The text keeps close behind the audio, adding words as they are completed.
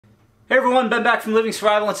Hey everyone, Ben back from Living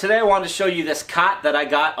Survival, and today I wanted to show you this cot that I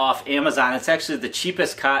got off Amazon. It's actually the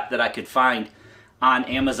cheapest cot that I could find on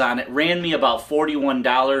Amazon. It ran me about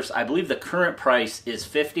 $41. I believe the current price is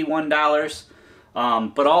 $51.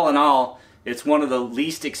 But all in all, it's one of the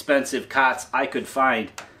least expensive cots I could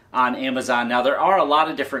find on Amazon. Now there are a lot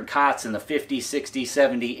of different cots in the $50, $60,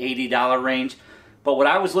 $70, $80 range. But what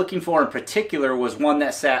I was looking for in particular was one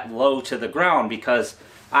that sat low to the ground, because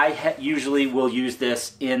I usually will use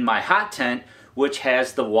this in my hot tent, which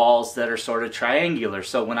has the walls that are sort of triangular.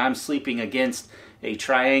 So when I'm sleeping against a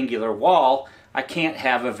triangular wall, I can't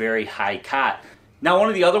have a very high cot. Now one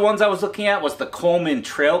of the other ones I was looking at was the Coleman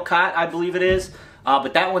Trailhead cot, I believe it is.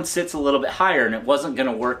 But that one sits a little bit higher, and it wasn't going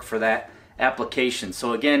to work for that application.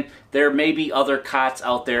 So again, there may be other cots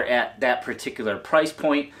out there at that particular price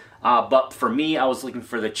point. But for me, I was looking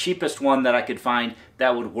for the cheapest one that I could find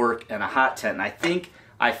that would work in a hot tent. And I think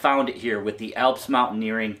I found it here with the Alps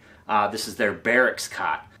Mountaineering. This is their Barracks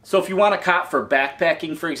cot. So if you want a cot for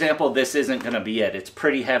backpacking, for example, this isn't going to be it. It's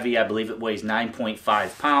pretty heavy. I believe it weighs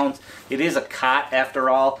 9.5 pounds. It is a cot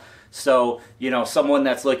after all. So, you know, someone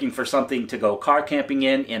that's looking for something to go car camping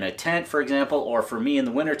in a tent, for example, or for me in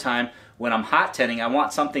the wintertime, when I'm hot tenting, I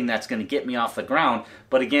want something that's going to get me off the ground.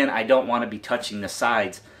 But again, I don't want to be touching the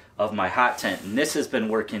sides of my hot tent. And this has been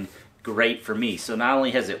working great for me. So not only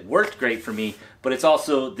has it worked great for me, but it's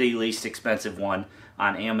also the least expensive one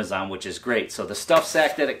on Amazon, which is great. So the stuff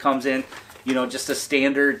sack that it comes in, you know, just a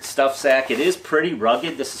standard stuff sack. It is pretty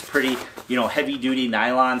rugged. This is pretty, you know, heavy duty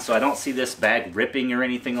nylon, so I don't see this bag ripping or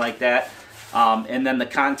anything like that. And then the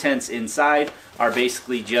contents inside are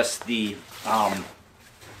basically just the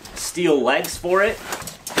steel legs for it,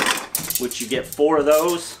 which you get 4 of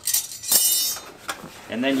those.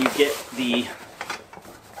 And then you get the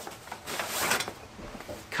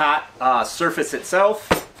cot surface itself,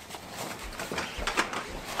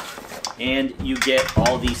 and you get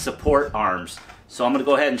all the support arms. So I'm going to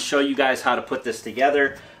go ahead and show you guys how to put this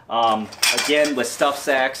together. Again, with stuff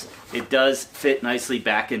sacks, it does fit nicely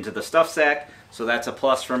back into the stuff sack, so that's a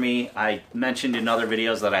plus for me. I mentioned in other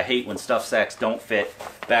videos that I hate when stuff sacks don't fit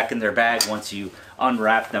back in their bag once you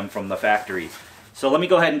unwrap them from the factory. So let me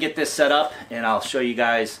go ahead and get this set up, and I'll show you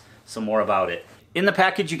guys some more about it. In the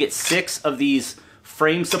package you get 6 of these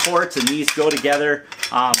frame supports, and these go together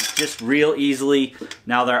just real easily.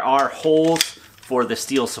 Now there are holes for the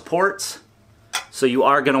steel supports, so you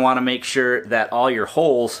are going to want to make sure that all your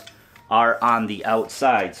holes are on the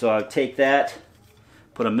outside. So I'll take that,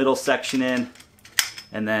 put a middle section in,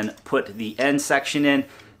 and then put the end section in.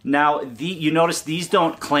 Now you notice these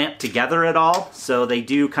don't clamp together at all, so they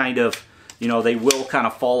do kind of, you know, they will kind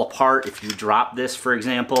of fall apart if you drop this, for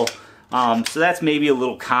example. So that's maybe a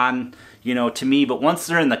little con, you know, to me, but once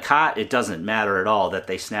they're in the cot, it doesn't matter at all that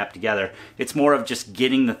they snap together. It's more of just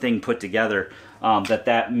getting the thing put together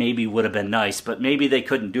that maybe would have been nice, but maybe they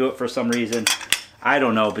couldn't do it for some reason. I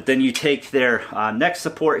don't know. But then you take their neck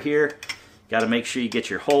support here. Got to make sure you get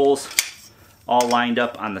your holes all lined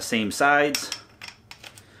up on the same sides.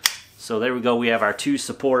 So there we go. We have our 2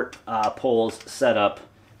 support poles set up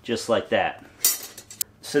just like that.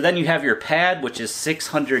 So then you have your pad, which is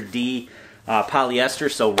 600D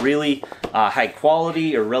polyester, so really high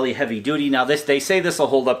quality or really heavy duty. Now they say this will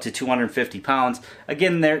hold up to 250 pounds.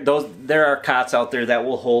 Again, there are cots out there that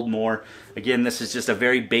will hold more. Again, this is just a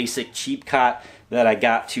very basic cheap cot that I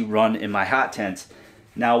got to run in my hot tents.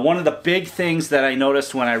 Now one of the big things that I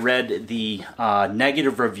noticed when I read the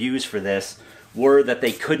negative reviews for this were that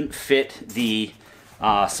they couldn't fit the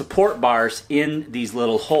support bars in these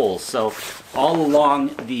little holes. So all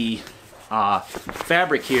along the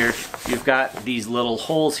fabric here, you've got these little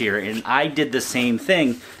holes here, and I did the same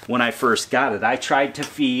thing when I first got it. I tried to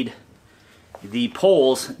feed the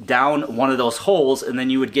poles down one of those holes, and then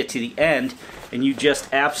you would get to the end, and you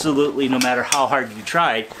just absolutely, no matter how hard you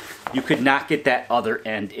tried, you could not get that other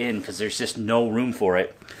end in because there's just no room for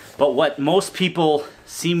it. But what most people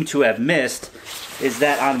seem to have missed is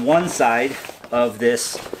that on one side of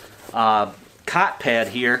this cot pad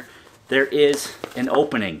here, there is an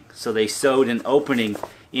opening. So they sewed an opening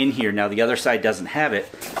in here. Now the other side doesn't have it,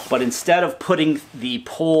 but instead of putting the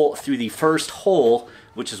pole through the first hole,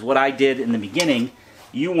 which is what I did in the beginning,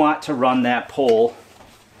 you want to run that pole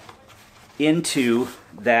into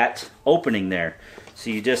that opening there. So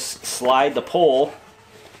you just slide the pole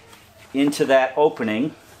into that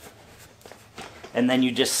opening, and then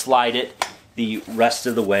you just slide it the rest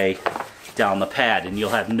of the way down the pad, and you'll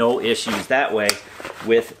have no issues that way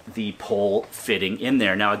with the pole fitting in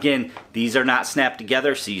there. Now again, these are not snapped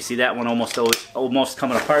together, so you see that one almost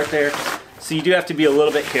coming apart there. So you do have to be a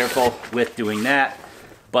little bit careful with doing that.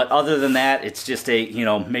 But other than that, it's just a, you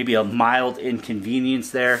know, maybe a mild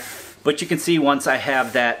inconvenience there. But you can see once I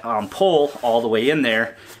have that pole all the way in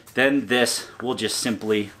there, then this will just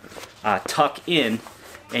simply tuck in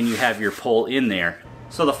and you have your pole in there.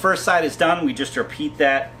 So the first side is done. We just repeat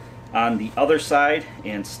that on the other side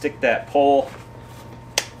and stick that pole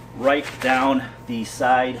right down the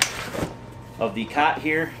side of the cot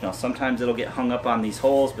here. Now sometimes it'll get hung up on these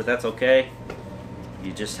holes, but that's okay.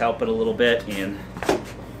 You just help it a little bit and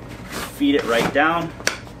feed it right down.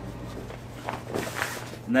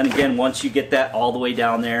 And then again, once you get that all the way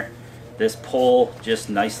down there, this pole just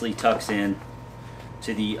nicely tucks in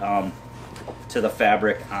to the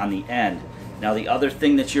fabric on the end. Now the other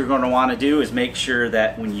thing that you're going to want to do is make sure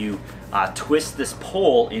that when you twist this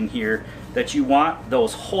pole in here, that you want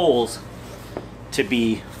those holes to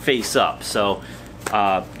be face up. So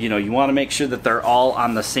you know, you want to make sure that they're all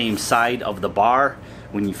on the same side of the bar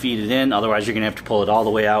when you feed it in. Otherwise you're going to have to pull it all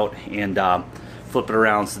the way out and flip it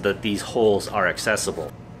around so that these holes are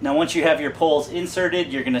accessible. Now once you have your poles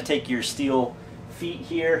inserted, you're going to take your steel feet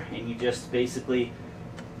here and you just basically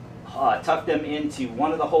tuck them into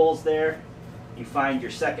one of the holes there. You find your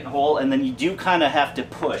second hole, and then you do kind of have to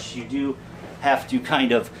push. You do have to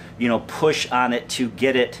kind of, you know, push on it to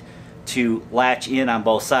get it to latch in on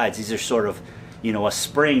both sides. These are sort of, you know, a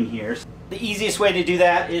spring here. The easiest way to do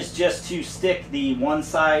that is just to stick the one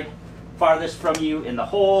side farthest from you in the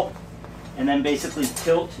hole and then basically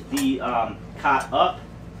tilt the cot up,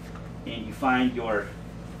 and you find your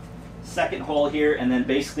second hole here, and then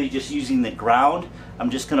basically just using the ground, I'm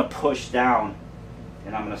just going to push down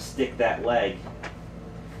and I'm going to stick that leg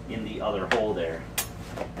in the other hole there.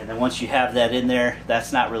 And then once you have that in there,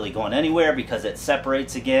 that's not really going anywhere because it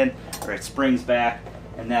separates again, or it springs back,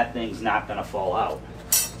 and that thing's not going to fall out.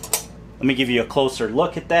 Let me give you a closer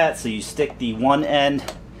look at that. So you stick the one end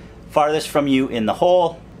farthest from you in the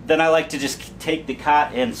hole. Then I like to just take the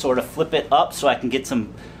cot and sort of flip it up so I can get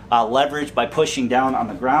some leverage by pushing down on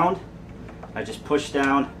the ground. I just push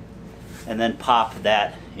down and then pop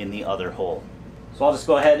that in the other hole. So I'll just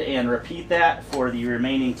go ahead and repeat that for the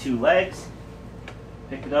remaining two legs.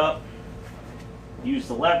 Pick it up, use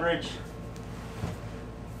the leverage,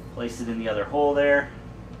 place it in the other hole there.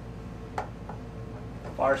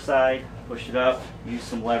 Far side, push it up, use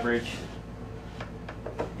some leverage,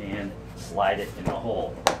 and slide it in the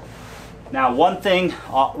hole. Now one thing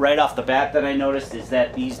right off the bat that I noticed is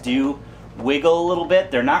that these do wiggle a little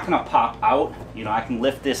bit. They're not going to pop out. You know, I can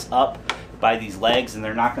lift this up by these legs and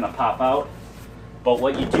they're not going to pop out. But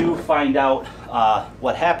what you do find out,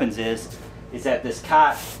 what happens is that this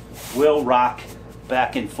cot will rock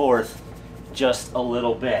back and forth just a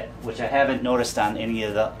little bit, which I haven't noticed on any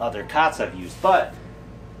of the other cots I've used. But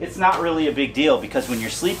it's not really a big deal because when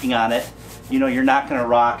you're sleeping on it, you know, you're not going to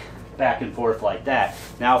rock back and forth like that.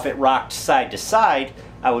 Now if it rocked side to side,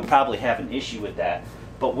 I would probably have an issue with that.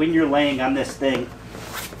 But when you're laying on this thing,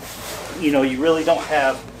 you know, you really don't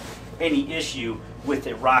have any issue with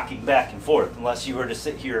it rocking back and forth, unless you were to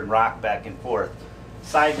sit here and rock back and forth.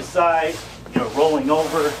 Side to side, you know, rolling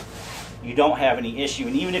over, you don't have any issue.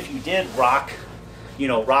 And even if you did rock, you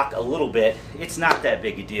know, rock a little bit, it's not that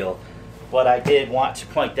big a deal. What I did want to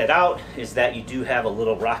point that out is that you do have a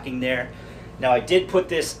little rocking there. Now I did put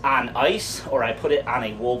this on ice, or I put it on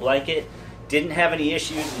a wool blanket. Didn't have any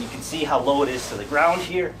issues, and you can see how low it is to the ground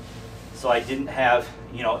here. So I didn't have,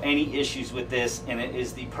 you know, any issues with this, and it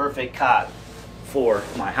is the perfect cot for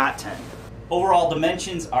my hot tent. Overall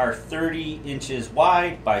dimensions are 30 inches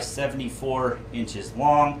wide by 74 inches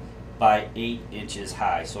long by 8 inches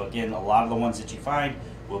high. So again, a lot of the ones that you find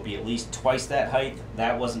will be at least twice that height.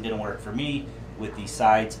 That wasn't going to work for me with the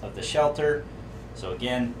sides of the shelter. So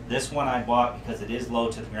again, this one I bought because it is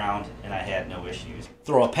low to the ground and I had no issues.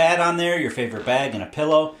 Throw a pad on there, your favorite bag, and a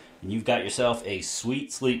pillow, and you've got yourself a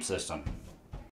sweet sleep system.